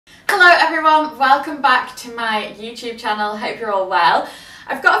Hello everyone, welcome back to my YouTube channel. Hope you're all well.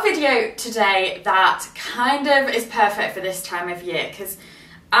 I've got a video today that kind of is perfect for this time of year because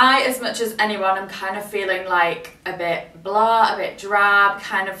I, as much as anyone, am kind of feeling like a bit blah, a bit drab,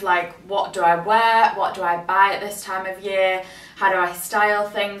 kind of like what do I wear, what do I buy at this time of year, how do I style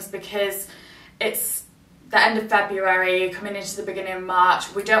things, because it's the end of February, coming into the beginning of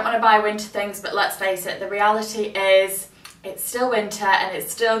March. We don't want to buy winter things, but let's face it, the reality is it's still winter and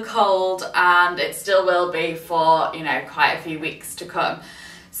it's still cold and it still will be for, you know, quite a few weeks to come.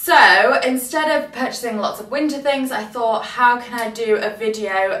 So instead of purchasing lots of winter things, I thought, how can I do a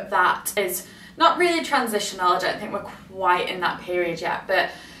video that is not really transitional? I don't think we're quite in that period yet,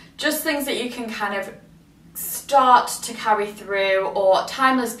 but just things that you can kind of start to carry through, or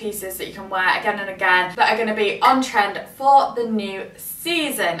timeless pieces that you can wear again and again that are going to be on trend for the new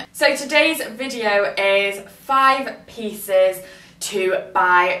season. So today's video is 5 pieces to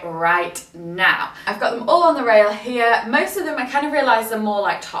buy right now. I've got them all on the rail here. Most of them, I kind of realise they're more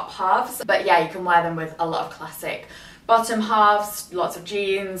like top halves, but yeah, you can wear them with a lot of classic bottom halves, lots of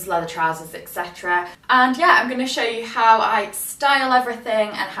jeans, leather trousers, etc. And yeah, I'm going to show you how I style everything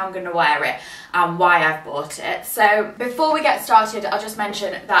and how I'm going to wear it and why I've bought it. So before we get started, I'll just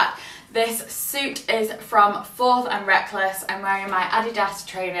mention that this suit is from Fourth and Reckless. I'm wearing my Adidas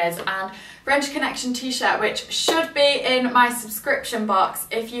trainers and French Connection t-shirt, which should be in my subscription box.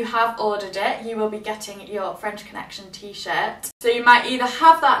 If you have ordered it, you will be getting your French Connection t-shirt. So you might either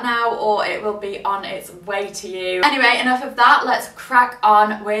have that now or it will be on its way to you. Anyway, enough of that, let's crack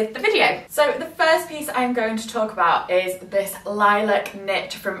on with the video. So the first piece I'm going to talk about is this lilac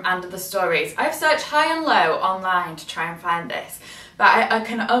knit from Under the Stories. I've searched high and low online to try and find this, but I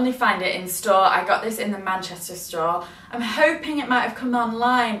can only find it in store. I got this in the Manchester store. I'm hoping it might have come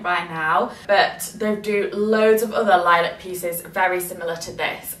online by now, but they do loads of other lilac pieces very similar to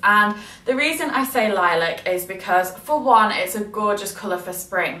this. And the reason I say lilac is because, for one, it's a gorgeous colour for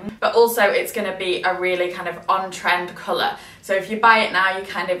spring, but also it's going to be a really kind of on-trend colour. So if you buy it now, you're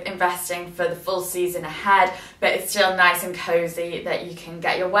kind of investing for the full season ahead, but it's still nice and cosy that you can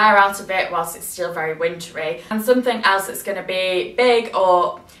get your wear out of it whilst it's still very wintry. And something else that's going to be big,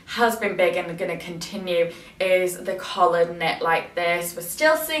 or has been big and going to continue, is the collared knit like this. We're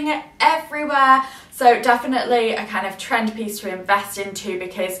still seeing it everywhere. So definitely a kind of trend piece to invest into,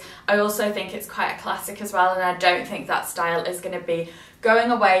 because I also think it's quite a classic as well, and I don't think that style is going to be going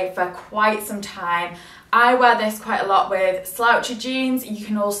away for quite some time. I wear this quite a lot with slouchy jeans. You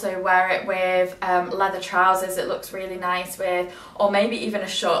can also wear it with leather trousers. It looks really nice with, or maybe even a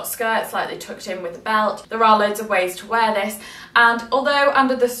short skirt slightly tucked in with a belt. There are loads of ways to wear this, and although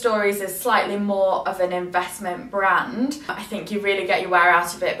Under the Stories is slightly more of an investment brand, I think you really get your wear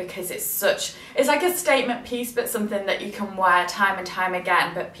out of it because it's like a statement piece, but something that you can wear time and time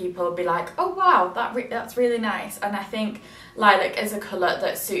again, but people will be like, oh wow, that's really nice. And I think lilac is a colour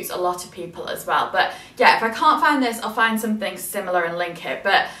that suits a lot of people as well. But yeah, if I can't find this, I'll find something similar and link it.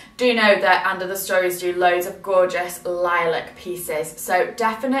 But do know that Under the Stories do loads of gorgeous lilac pieces. So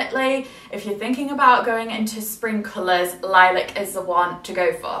definitely, if you're thinking about going into spring colours, lilac is the one to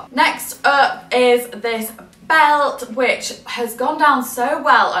go for. Next up is this belt, which has gone down so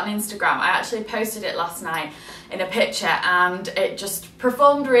well on Instagram. I actually posted it last night in a picture and it just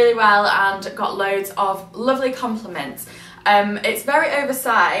performed really well and got loads of lovely compliments. It's very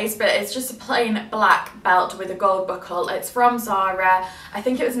oversized, but it's just a plain black belt with a gold buckle. It's from Zara. I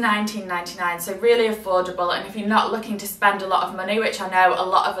think it was $19.99, so really affordable. And if you're not looking to spend a lot of money, which I know a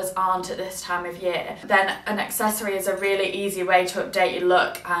lot of us aren't at this time of year, then an accessory is a really easy way to update your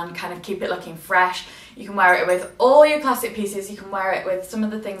look and kind of keep it looking fresh. You can wear it with all your classic pieces. You can wear it with some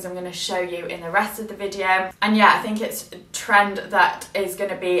of the things I'm going to show you in the rest of the video. And yeah, I think it's a trend that is going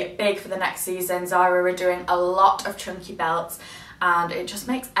to be big for the next season. Zara are doing a lot of chunky belts and it just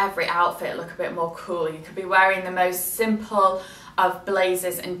makes every outfit look a bit more cool. You could be wearing the most simple of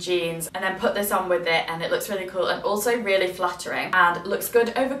blazers and jeans and then put this on with it and it looks really cool and also really flattering, and it looks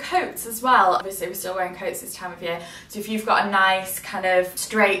good over coats as well. Obviously we're still wearing coats this time of year, so if you've got a nice kind of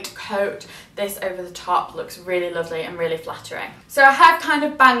straight coat, this over the top looks really lovely and really flattering. So I have kind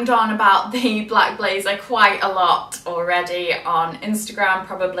of banged on about the black blazer quite a lot already on Instagram,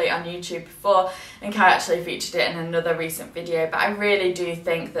 probably on YouTube before. I think I actually featured it in another recent video, but I really do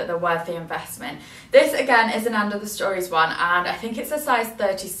think that they're worth the investment. This again is an Under the Stories one, and I think it's a size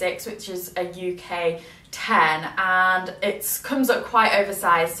 36, which is a UK 10, and it comes up quite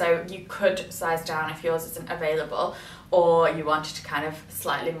oversized, so you could size down if yours isn't available or you wanted to kind of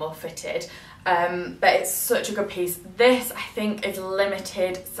slightly more fitted. but it's such a good piece. This I think is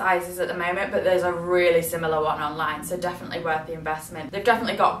limited sizes at the moment, but there's a really similar one online, so definitely worth the investment. They've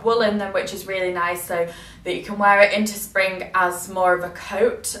definitely got wool in them, which is really nice, so that you can wear it into spring as more of a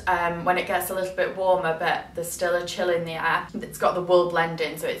coat when it gets a little bit warmer, but there's still a chill in the air. It's got the wool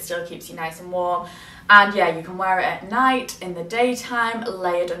blending, so it still keeps you nice and warm. And yeah, you can wear it at night, in the daytime,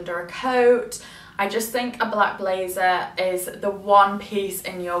 layered under a coat. I just think a black blazer is the one piece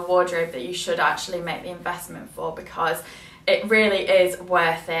in your wardrobe that you should actually make the investment for, because it really is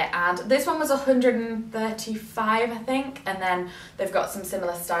worth it. And this one was 135, I think, and then they've got some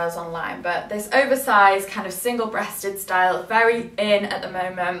similar styles online. But this oversized kind of single-breasted style, very in at the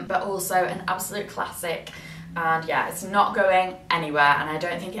moment, but also an absolute classic. And yeah, it's not going anywhere, and I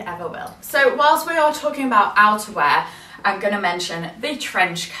don't think it ever will. So whilst we are talking about outerwear, I'm going to mention the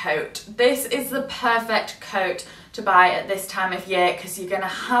trench coat. This is the perfect coat to buy at this time of year, because you're going to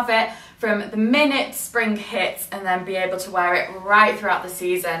have it from the minute spring hits and then be able to wear it right throughout the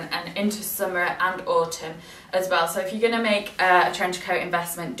season and into summer and autumn as well. So if you're going to make a trench coat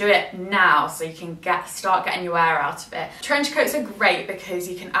investment, do it now so you can start getting your wear out of it. Trench coats are great because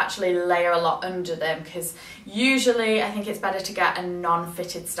you can actually layer a lot under them, because usually I think it's better to get a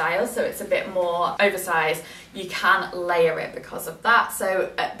non-fitted style, so it's a bit more oversized. You can layer it because of that. So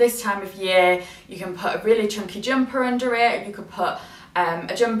at this time of year, you can put a really chunky jumper under it. You could put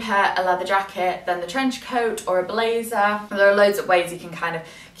a jumper, a leather jacket, then the trench coat or a blazer. There are loads of ways you can kind of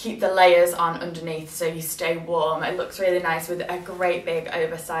keep the layers on underneath so you stay warm. It looks really nice with a great big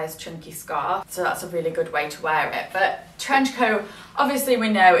oversized chunky scarf, so that's a really good way to wear it. But trench coat, obviously we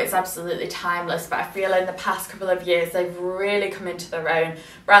know it's absolutely timeless, but I feel in the past couple of years they've really come into their own.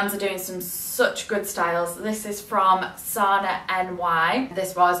 Brands are doing some such good styles. This is from Sana NY.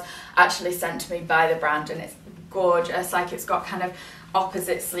 This was actually sent to me by the brand, and it's gorgeous. Like, it's got kind of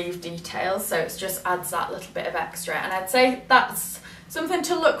opposite sleeve details, so it just adds that little bit of extra. And I'd say that's something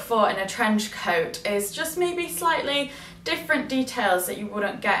to look for in a trench coat, is just maybe slightly different details that you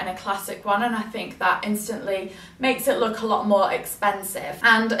wouldn't get in a classic one, and I think that instantly makes it look a lot more expensive.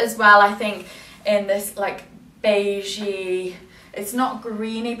 And as well, I think in this like beigey, it's not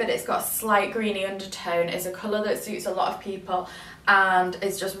greeny, but it's got a slight greeny undertone, is a colour that suits a lot of people and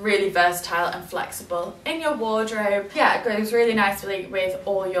is just really versatile and flexible in your wardrobe. Yeah, it goes really nicely with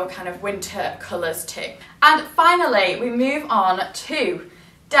all your kind of winter colours too. And finally, we move on to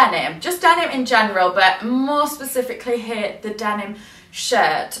denim. Just denim in general, but more specifically here, the denim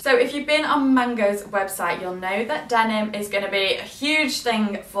shirt. So if you've been on Mango's website, you'll know that denim is going to be a huge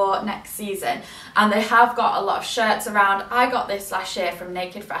thing for next season, and they have got a lot of shirts around. I got this last year from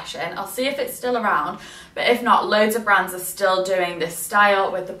Naked Fashion. I'll see if it's still around, but if not, loads of brands are still doing this style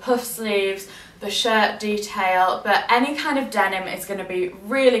with the puff sleeves, the shirt detail, but any kind of denim is going to be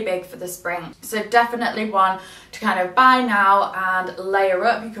really big for the spring. So definitely one to kind of buy now and layer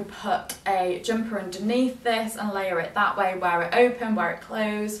up. You could put a jumper underneath this and layer it that way, wear it open, wear it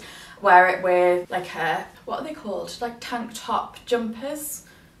closed, wear it with like a, what are they called? Like tank top jumpers?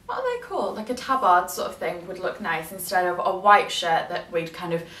 What are they called? Like a tabard sort of thing would look nice instead of a white shirt that we'd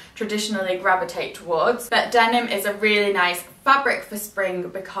kind of traditionally gravitate towards. But denim is a really nice fabric for spring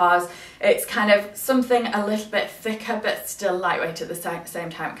because it's kind of something a little bit thicker but still lightweight at the same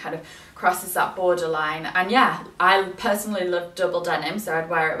time. It kind of crosses that borderline. And yeah, I personally love double denim, so I'd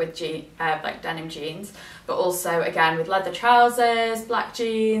wear it with like denim jeans, but also again with leather trousers, black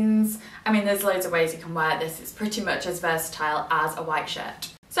jeans. I mean, there's loads of ways you can wear this. It's pretty much as versatile as a white shirt.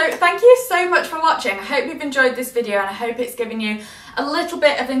 So thank you so much for watching. I hope you've enjoyed this video, and I hope it's given you a little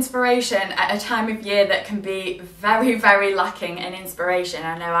bit of inspiration at a time of year that can be very, very lacking in inspiration.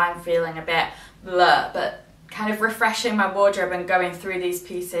 I know I'm feeling a bit blah, but kind of refreshing my wardrobe and going through these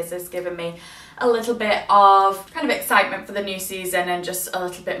pieces has given me a little bit of kind of excitement for the new season and just a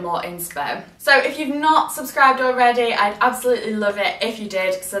little bit more inspo. So if you've not subscribed already, I'd absolutely love it if you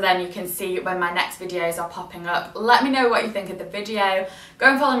did, so then you can see when my next videos are popping up. Let me know what you think of the video. Go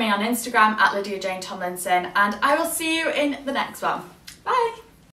and follow me on Instagram at Lydia Jane Tomlinson, and I will see you in the next one. Bye!